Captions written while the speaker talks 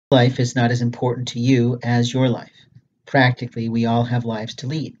Life is not as important to you as your life. Practically, we all have lives to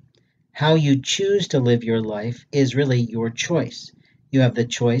lead. How you choose to live your life is really your choice. You have the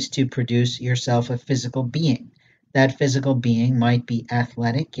choice to produce yourself a physical being. That physical being might be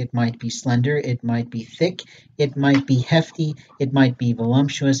athletic, it might be slender, it might be thick, it might be hefty, it might be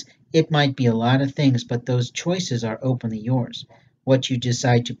voluptuous, it might be a lot of things, but those choices are openly yours. What you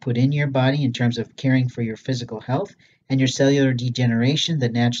decide to put in your body in terms of caring for your physical health and your cellular degeneration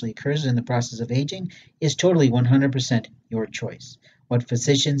that naturally occurs in the process of aging is totally 100% your choice. What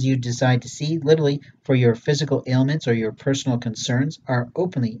physicians you decide to see, literally for your physical ailments or your personal concerns, are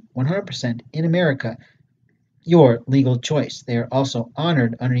openly 100% in America your legal choice. They are also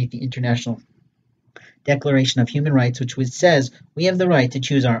honored underneath the International Declaration of Human Rights, which says we have the right to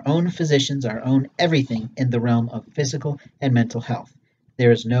choose our own physicians, our own everything in the realm of physical and mental health.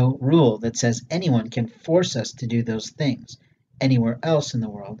 There is no rule that says anyone can force us to do those things. Anywhere else in the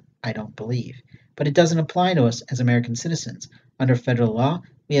world, I don't believe. But it doesn't apply to us as American citizens. Under federal law,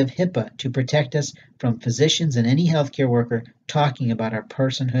 we have HIPAA to protect us from physicians and any healthcare worker talking about our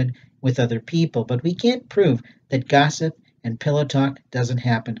personhood with other people. But we can't prove that gossip and pillow talk doesn't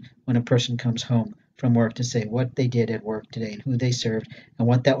happen when a person comes home from work to say what they did at work today and who they served and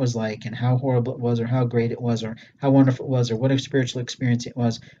what that was like and how horrible it was or how great it was or how wonderful it was or what a spiritual experience it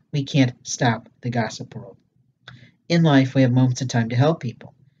was. We can't stop the gossip world. In life, we have moments of time to help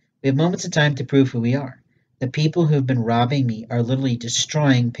people. We have moments of time to prove who we are. The people who have been robbing me are literally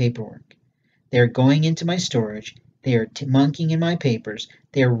destroying paperwork. They are going into my storage. They are monkeying in my papers.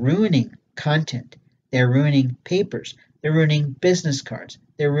 They are ruining content. They are ruining papers. They're ruining business cards.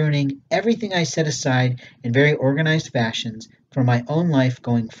 They're ruining everything I set aside in very organized fashions for my own life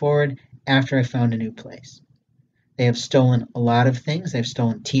going forward after I found a new place. They have stolen a lot of things. They've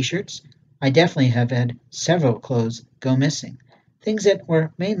stolen t-shirts. I definitely have had several clothes go missing. Things that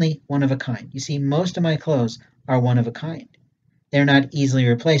were mainly one of a kind. You see, most of my clothes are one of a kind. They're not easily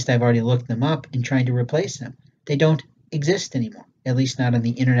replaced. I've already looked them up and tried to replace them. They don't exist anymore, at least not on the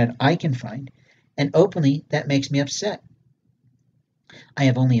internet I can find. And openly, that makes me upset. I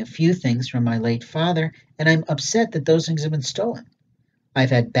have only a few things from my late father, and I'm upset that those things have been stolen.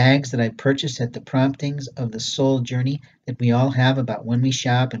 I've had bags that I purchased at the promptings of the soul journey that we all have about when we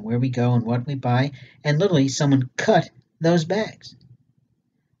shop and where we go and what we buy, and literally someone cut those bags.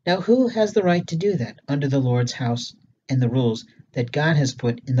 Now, who has the right to do that under the Lord's house and the rules that God has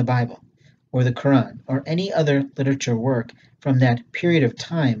put in the Bible, or the Quran, or any other literature work from that period of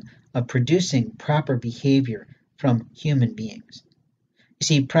time of producing proper behavior from human beings? You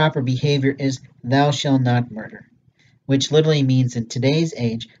see, proper behavior is thou shalt not murder, which literally means in today's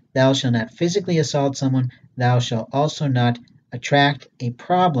age, thou shalt not physically assault someone, thou shalt also not attract a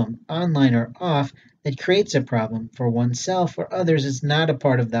problem online or off that creates a problem for oneself or others is not a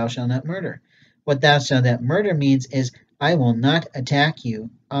part of thou shalt not murder. What thou shalt not murder means is I will not attack you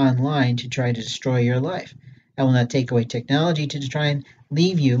online to try to destroy your life. I will not take away technology to try and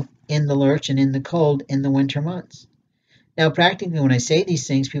leave you in the lurch and in the cold in the winter months. Now, practically, when I say these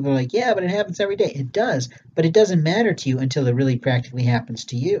things, people are like, yeah, but it happens every day. It does, but it doesn't matter to you until it really practically happens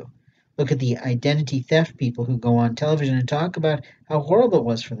to you. Look at the identity theft people who go on television and talk about how horrible it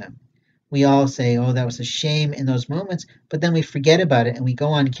was for them. We all say, oh, that was a shame in those moments, but then we forget about it and we go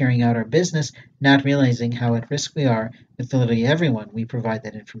on carrying out our business, not realizing how at risk we are with literally everyone we provide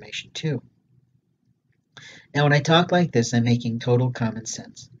that information to. Now, when I talk like this, I'm making total common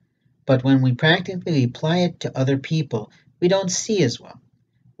sense. But when we practically apply it to other people, we don't see as well.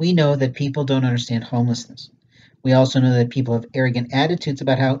 We know that people don't understand homelessness. We also know that people have arrogant attitudes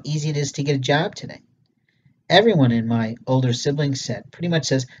about how easy it is to get a job today. Everyone in my older sibling set pretty much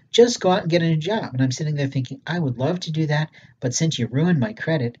says, just go out and get a new job. And I'm sitting there thinking, I would love to do that, but since you ruined my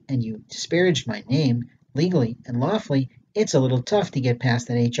credit and you disparaged my name legally and lawfully, it's a little tough to get past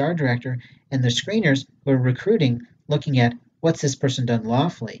that HR director and the screeners who are recruiting, looking at what's this person done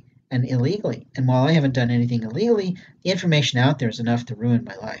lawfully and illegally. And while I haven't done anything illegally, the information out there is enough to ruin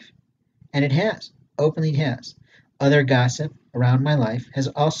my life. And it has, openly it has. Other gossip around my life has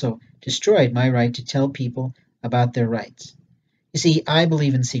also destroyed my right to tell people about their rights. You see, I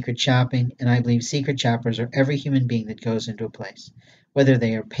believe in secret shopping, and I believe secret shoppers are every human being that goes into a place. Whether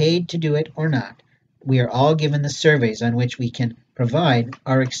they are paid to do it or not, we are all given the surveys on which we can provide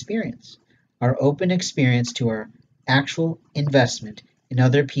our experience, our open experience to our actual investment in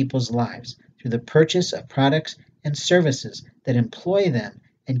other people's lives through the purchase of products and services that employ them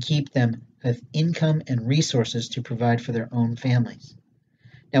and keep them with income and resources to provide for their own families.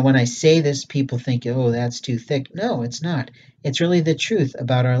 Now, when I say this, people think, oh, that's too thick. No, it's not. It's really the truth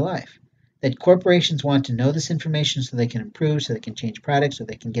about our life. that corporations want to know this information so they can improve, so they can change products, so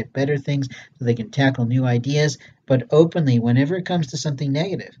they can get better things, so they can tackle new ideas. But openly, whenever it comes to something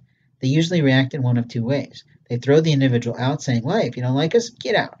negative, they usually react in one of two ways. They throw the individual out saying, well, if you don't like us,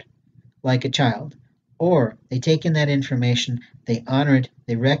 get out, like a child. Or they take in that information, they honor it,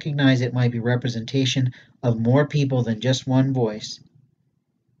 they recognize it might be representation of more people than just one voice,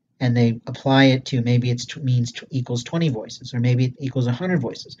 and they apply it to maybe it means equals 20 voices, or maybe it equals 100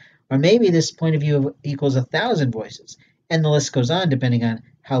 voices, or maybe this point of view equals 1,000 voices. And the list goes on depending on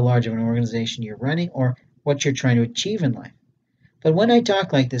how large of an organization you're running or what you're trying to achieve in life. But when I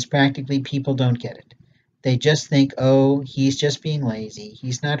talk like this, practically people don't get it. They just think, oh, he's just being lazy.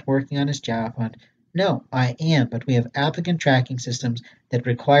 He's not working on his job hunt. No, I am, but we have applicant tracking systems that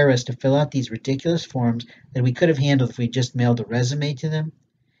require us to fill out these ridiculous forms that we could have handled if we just mailed a resume to them.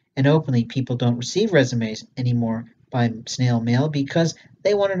 And openly, people don't receive resumes anymore by snail mail because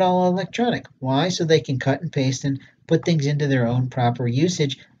they want it all electronic. Why? So they can cut and paste and put things into their own proper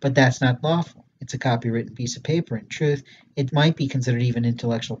usage, but that's not lawful. It's a copywritten piece of paper. In truth, it might be considered even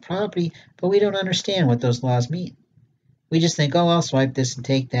intellectual property, but we don't understand what those laws mean. We just think, oh, I'll swipe this and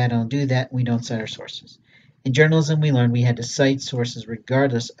take that, I'll do that, and we don't cite our sources. In journalism, we learned we had to cite sources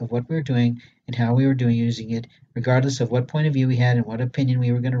regardless of what we were doing and how we were using it, regardless of what point of view we had and what opinion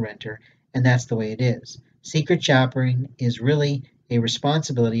we were going to render, and that's the way it is. Secret shopping is really a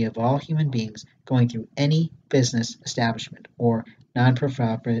responsibility of all human beings going through any business establishment or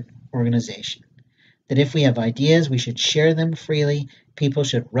non-profit organization. That if we have ideas, we should share them freely, people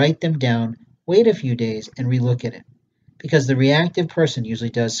should write them down, wait a few days, and relook at it. Because the reactive person usually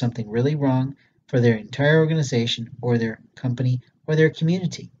does something really wrong for their entire organization or their company or their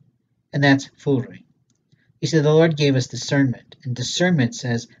community. And that's foolery. You see, the Lord gave us discernment, and discernment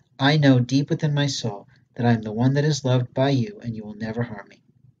says, I know deep within my soul that I am the one that is loved by you, and you will never harm me.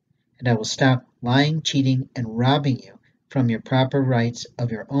 And I will stop lying, cheating, and robbing you from your proper rights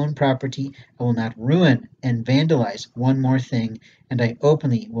of your own property. I will not ruin and vandalize one more thing, and I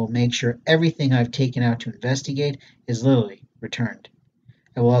openly will make sure everything I've taken out to investigate is literally returned.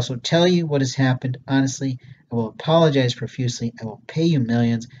 I will also tell you what has happened honestly. I will apologize profusely. I will pay you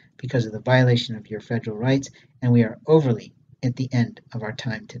millions because of the violation of your federal rights, and we are overly at the end of our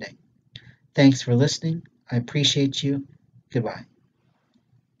time today. Thanks for listening. I appreciate you. Goodbye.